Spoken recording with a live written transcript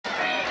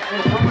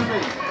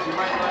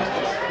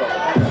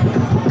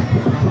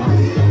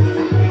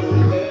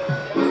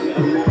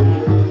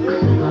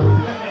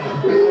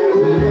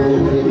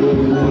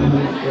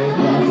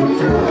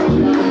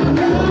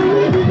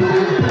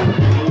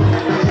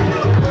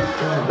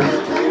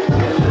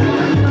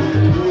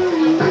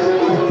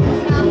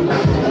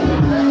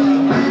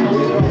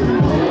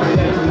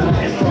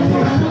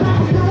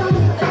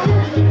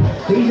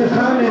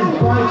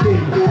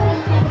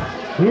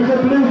In the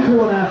blue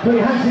corner, put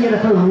your hands together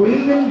for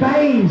Regan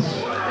Baines.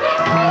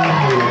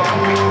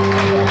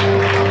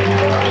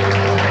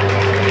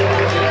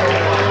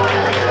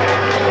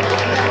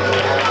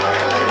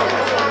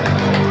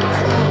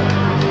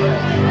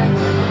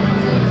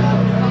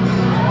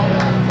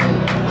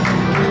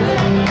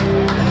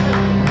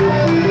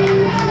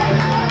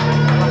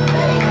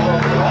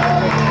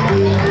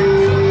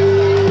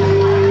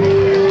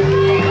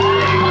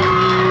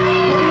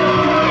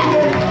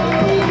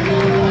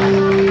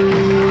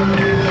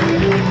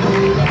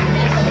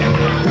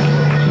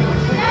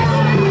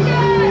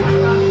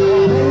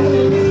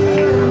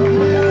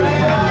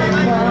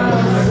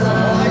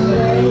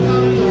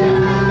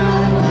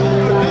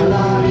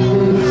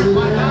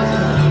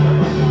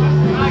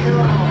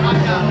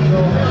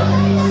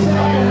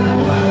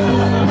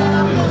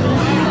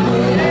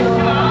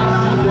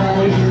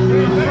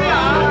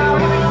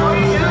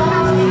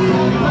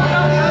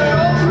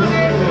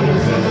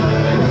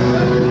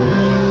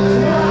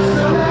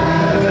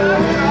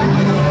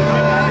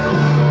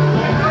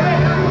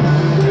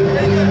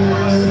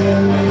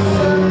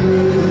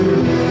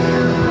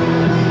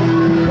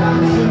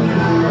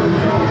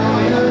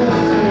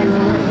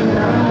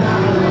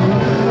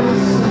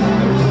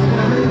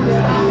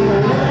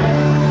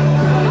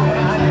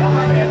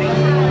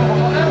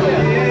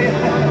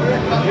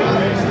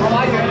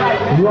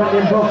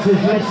 Right,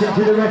 boxers, listen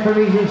to the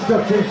referee's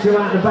instructions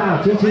throughout the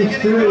bout. It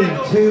is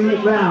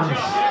 2 rounds.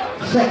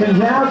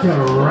 Seconds out,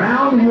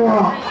 round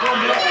 1.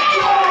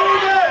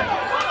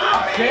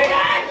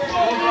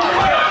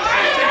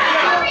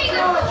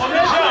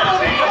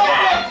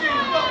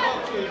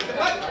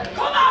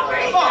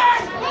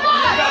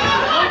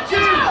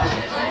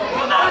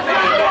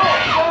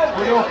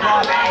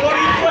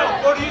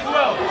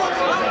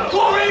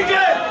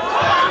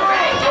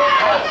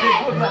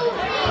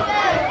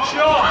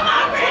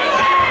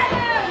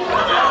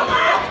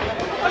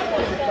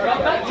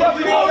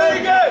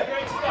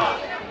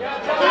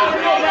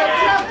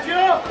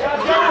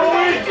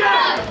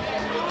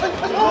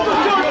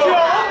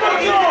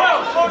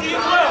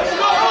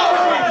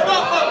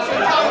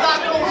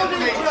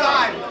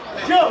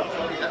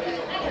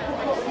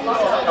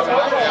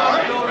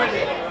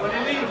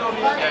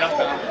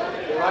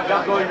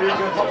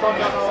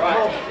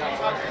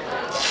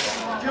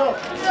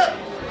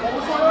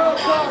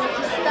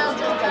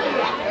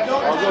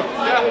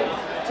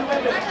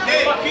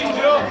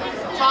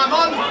 Time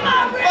on!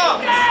 Box!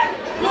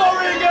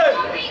 Glory again!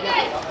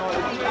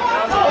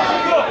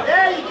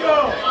 There you go!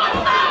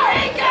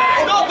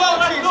 Stop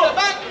bouncing! Step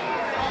back!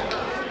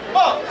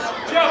 Box!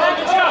 Jump! On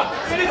the jump!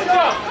 Finish the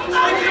jump!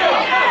 Finish the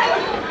jump!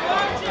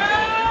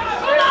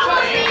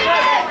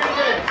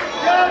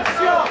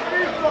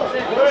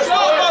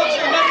 Stop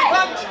bouncing! Let me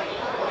punch!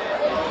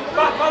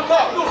 Back on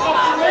box!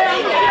 There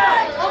you go!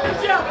 On the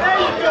jump! There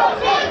you go!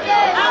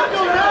 Out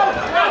on help!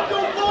 Out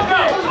on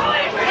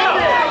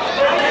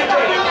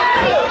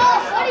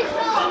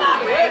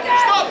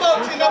Stop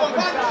boxing, no one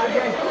punch!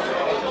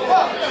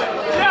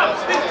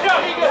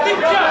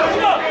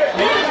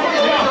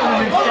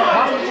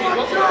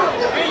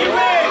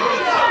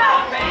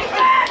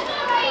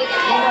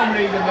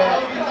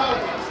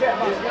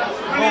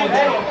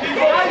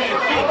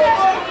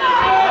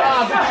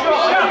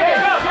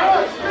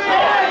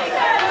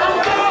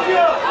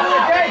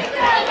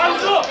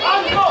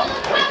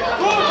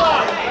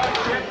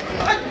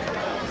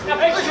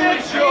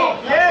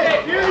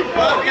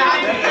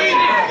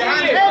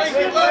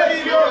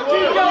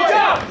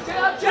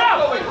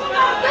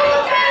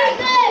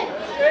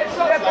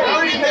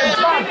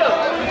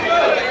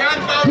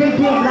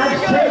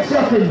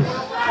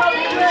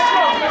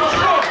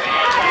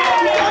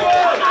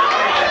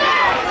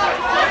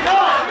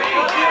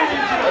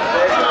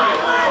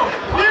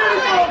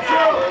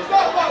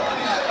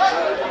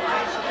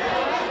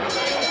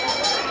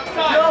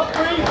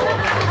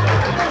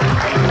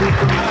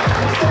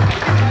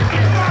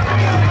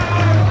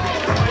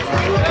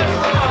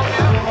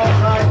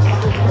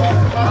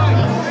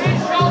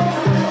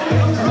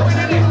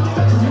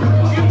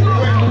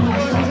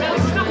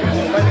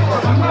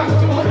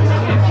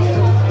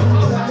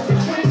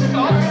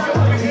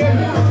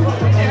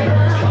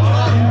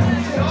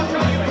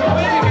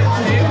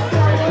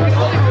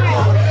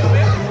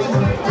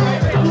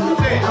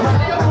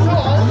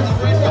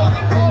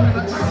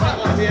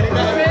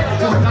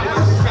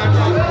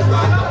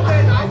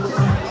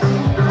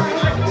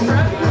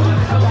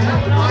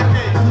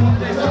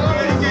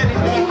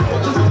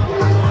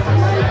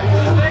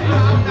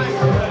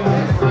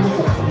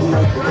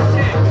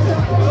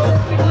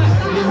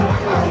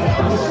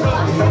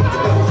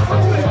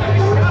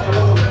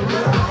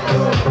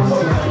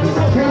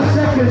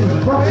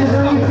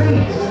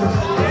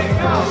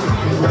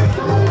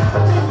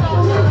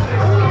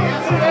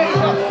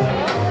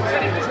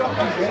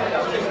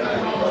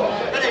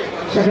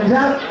 seconds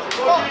out.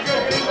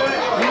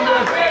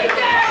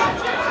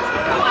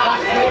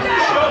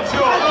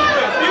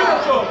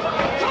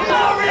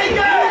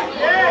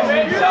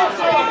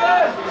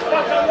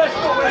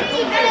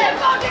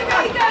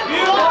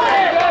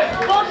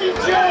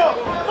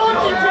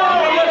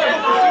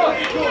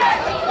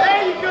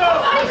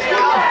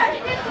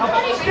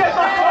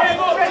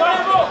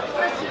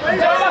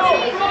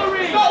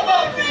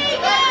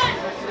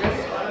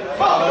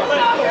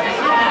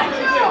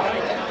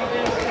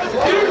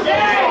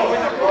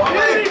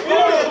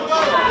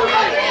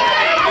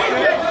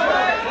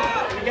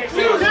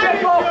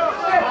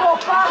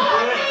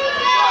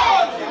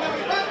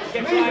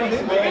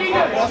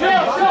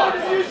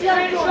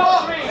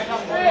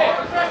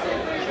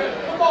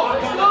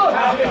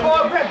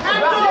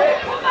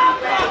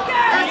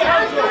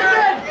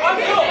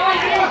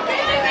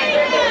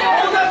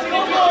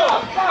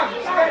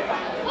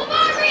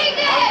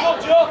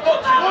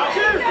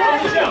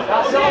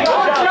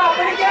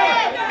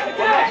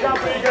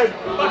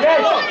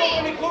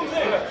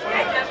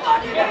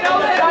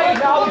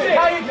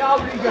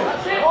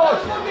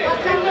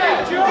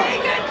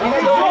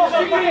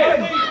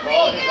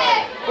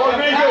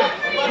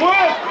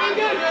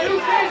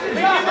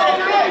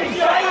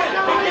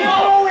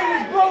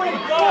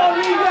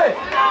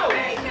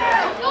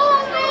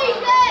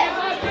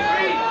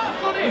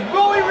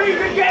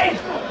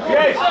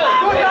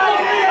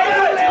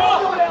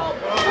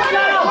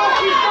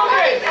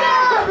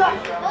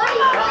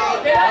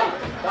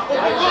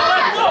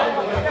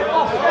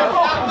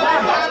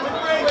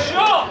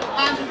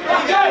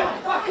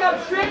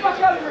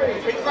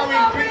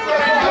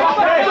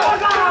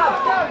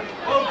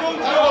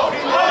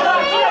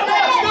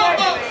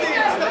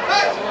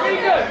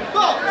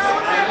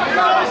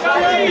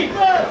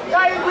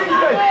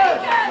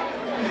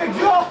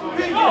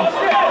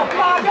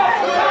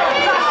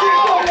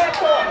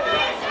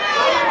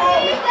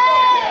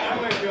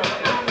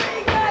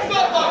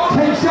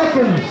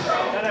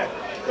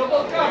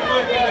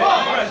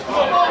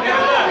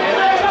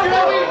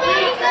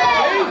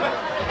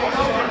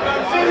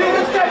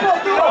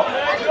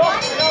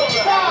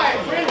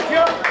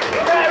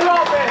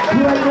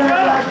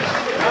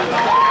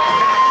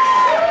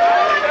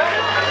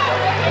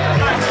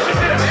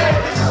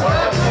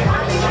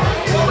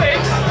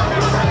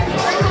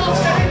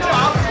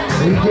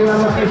 We do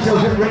have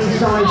officials at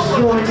ringside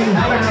scoring these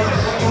bouts.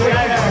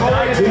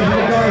 These are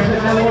the guys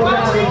that know all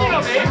about it.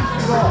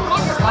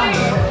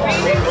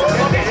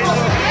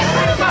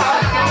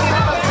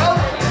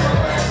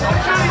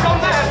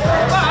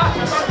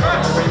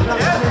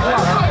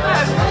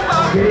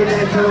 Get in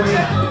there, Tony.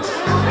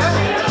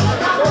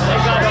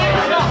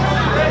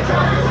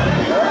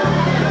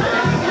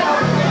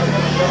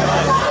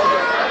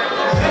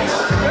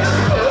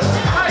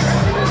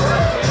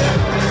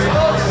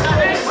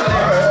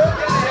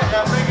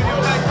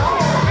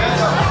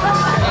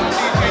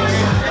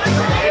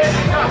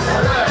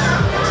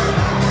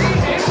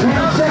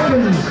 10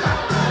 seconds.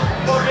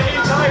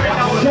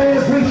 Show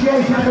your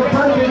appreciation for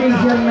both of these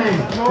young men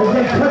as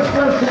they push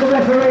close to the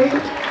referee.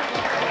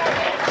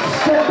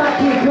 Step back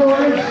to your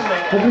corners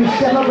as we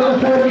step up to the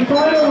third and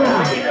final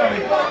round.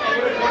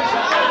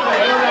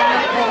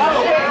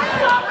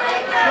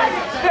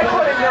 Step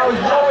on it now, he's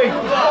blowing,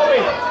 he's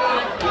blowing.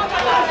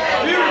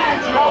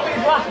 Now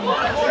he's laughing,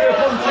 straight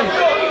punching.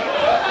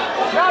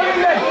 Now he's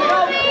in,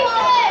 now he's in.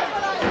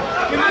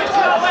 Give it to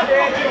the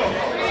left.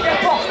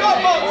 Step off. Stop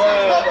box,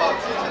 stop box.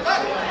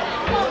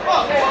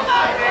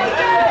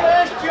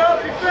 First, Joe,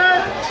 be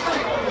first.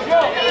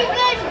 Joe.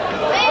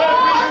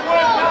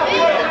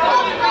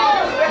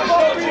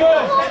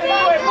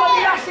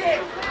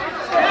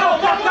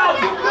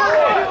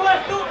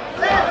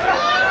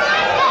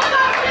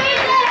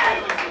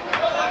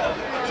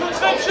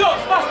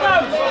 Shots, fast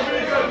out!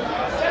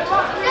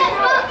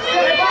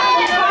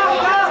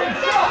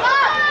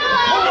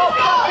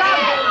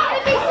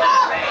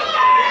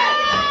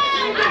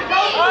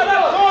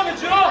 Corner,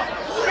 Joe!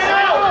 Spin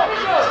out!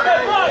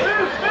 Step right!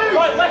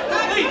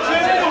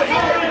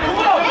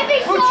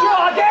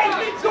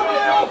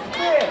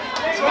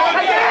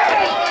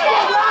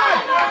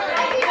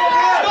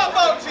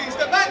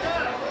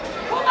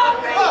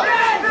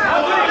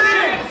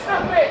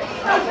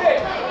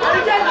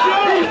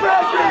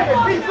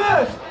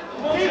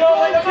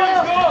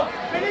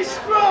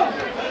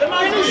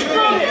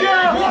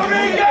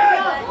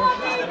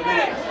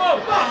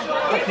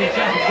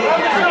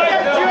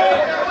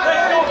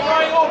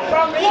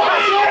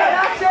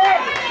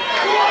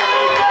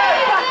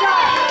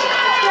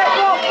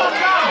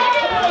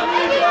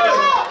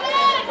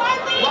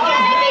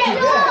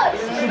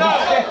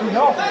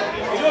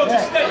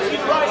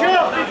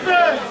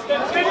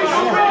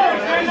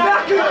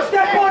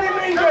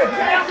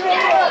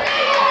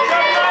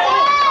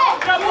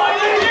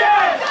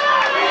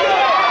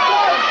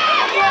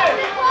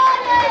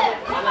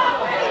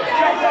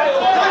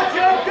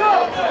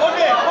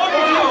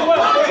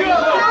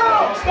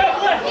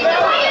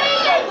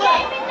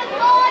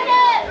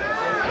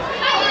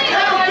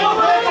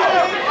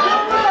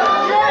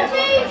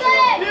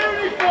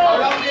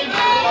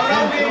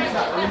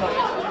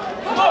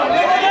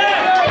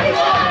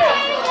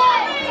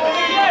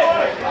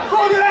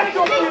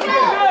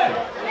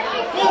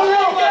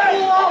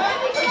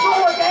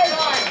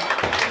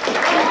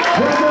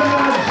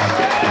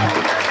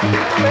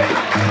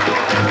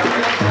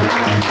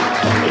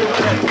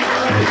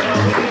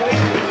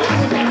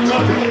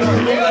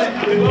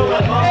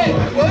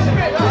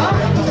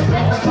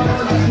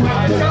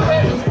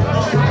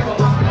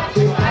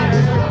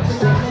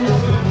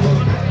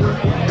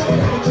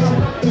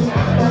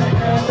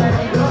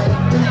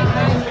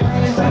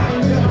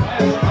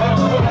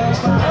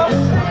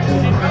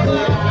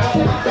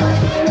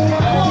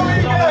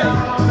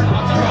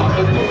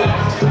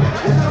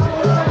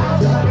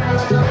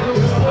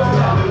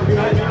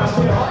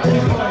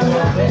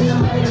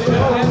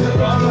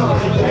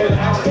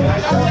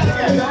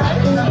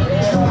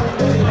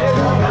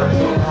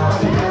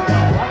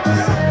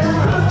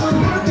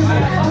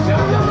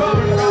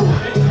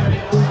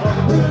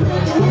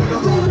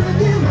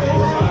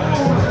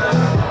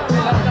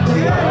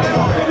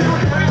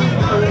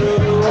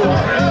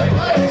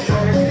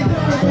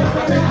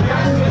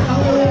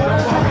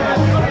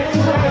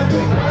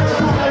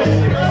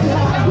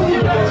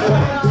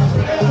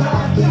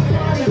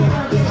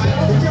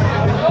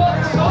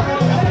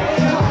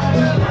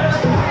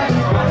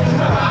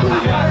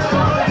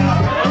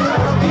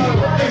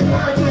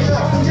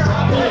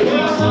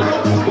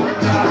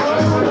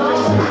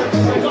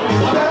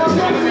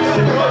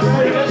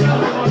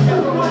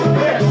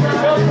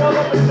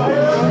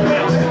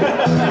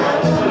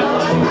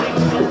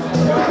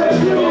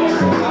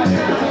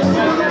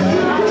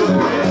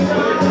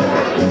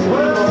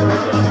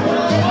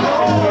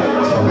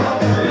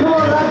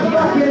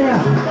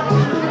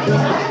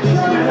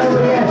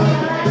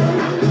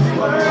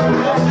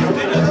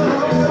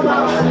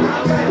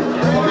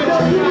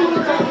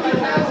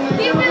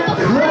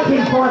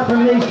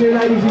 From these two,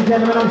 ladies and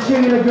gentlemen, I'm sure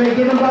you'll agree.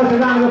 Give them both a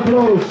round of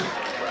applause.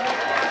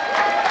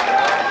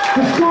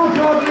 The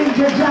scorecard reads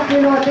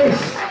exactly like this: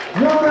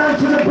 1 round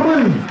to the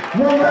blue,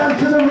 1 round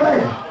to the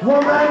red,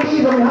 1 round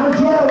even. How do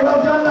you know?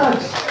 Well done,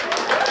 lads.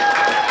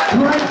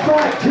 Great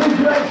fight, 2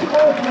 great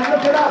sportsmen.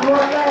 Look at that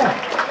right there.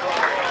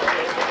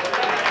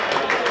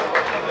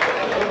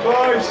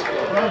 Boys,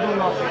 well done,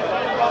 lads.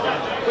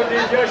 Good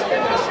enjoy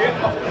spin this shit.